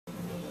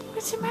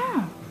What's the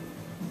matter?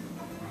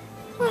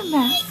 What the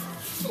matter?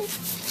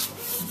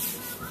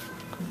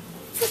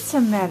 What's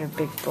the matter,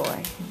 big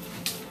boy?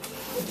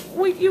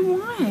 What you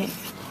want?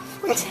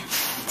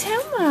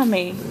 Tell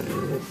Mommy.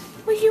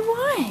 What you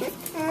want?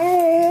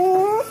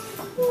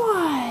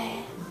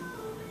 What?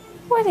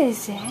 What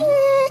is it?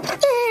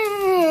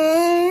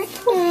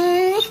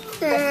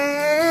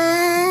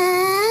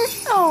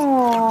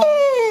 Oh.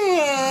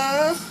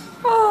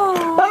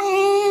 Oh.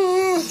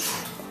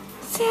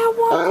 Say I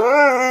want.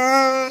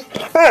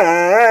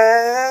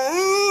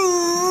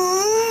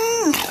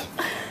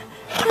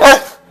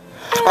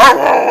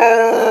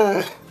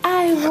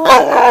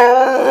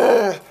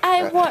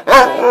 I want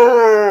my,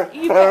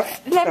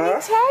 let me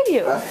tell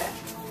you,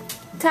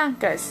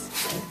 Tonks.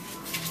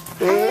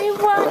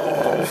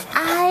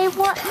 I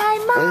want my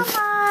mama.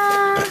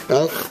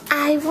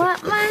 I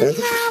want my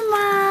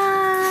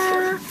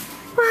mama.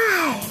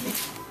 Why?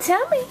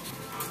 Tell me.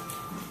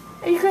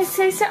 Are you going to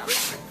say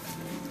something?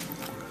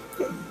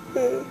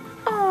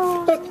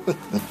 Oh,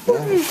 what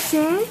did you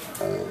say?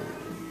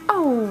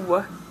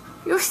 Oh,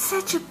 you're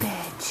such a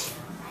bitch.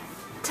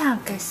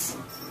 Tonks.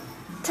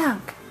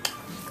 Tonk.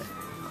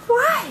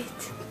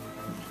 What?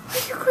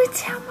 Are you going to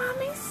tell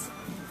Mommies?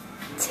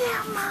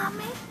 Tell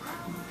Mommy.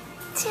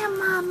 Tell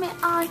Mommy,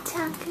 oh,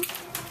 Tonks.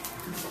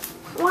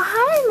 Well,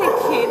 hi,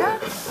 Nikita.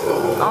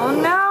 Oh,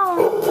 no.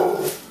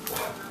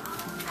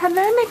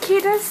 Hello,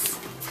 Nikitas.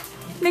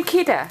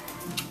 Nikita.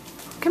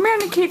 Come here,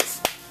 Nikitas.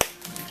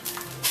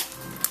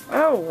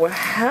 Oh,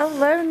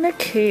 hello,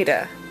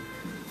 Nikita.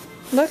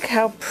 Look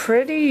how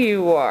pretty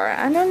you are.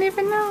 I don't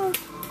even know.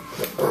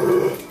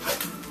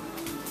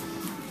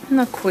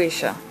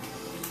 Naquisha.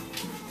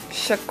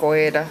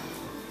 Shaquita.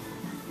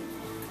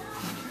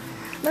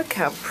 Look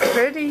how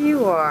pretty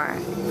you are.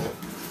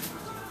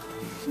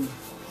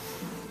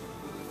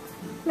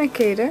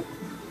 Nikita.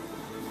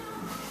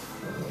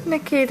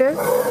 Nikita.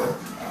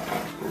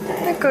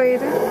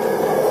 Nikita.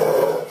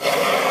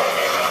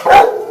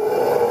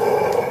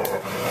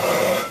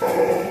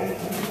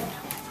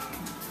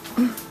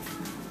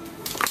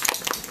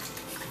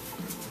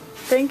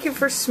 Thank you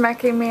for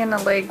smacking me in the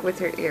leg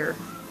with your ear.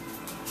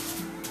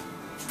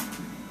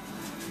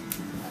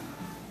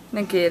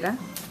 Nikita.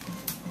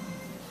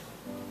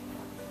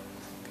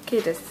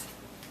 Nikitas.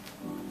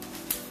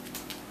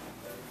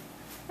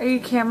 Are you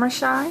camera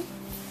shy?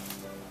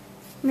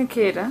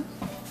 Nikita.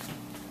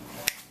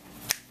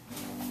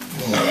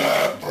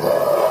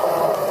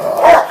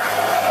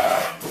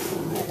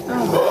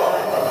 Oh.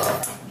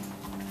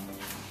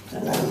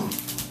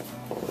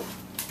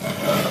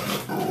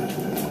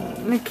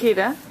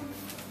 Nikita.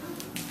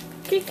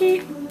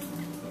 Kiki.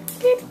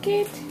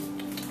 Kit.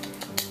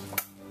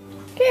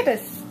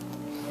 Kitas.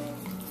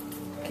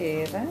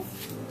 Kira.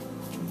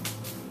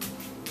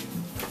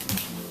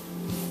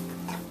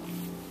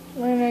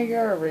 Lena,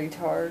 you're a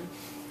retard.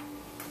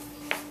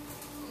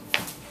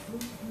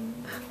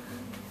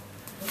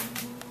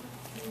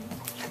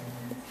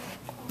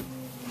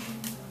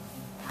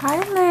 Hi,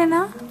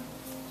 Lena.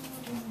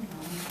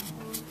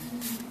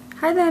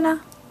 Hi,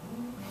 Lena.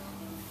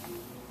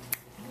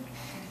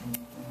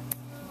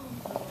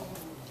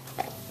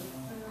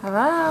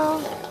 Hello?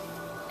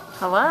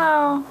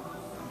 Hello?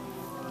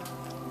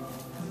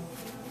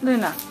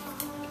 Luna.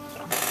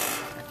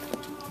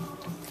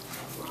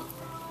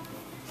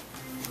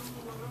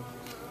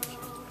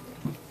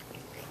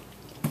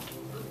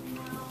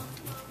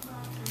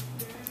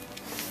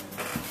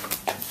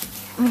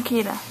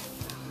 Nikita.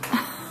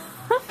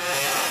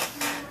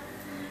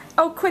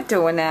 Oh, quit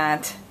doing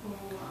that.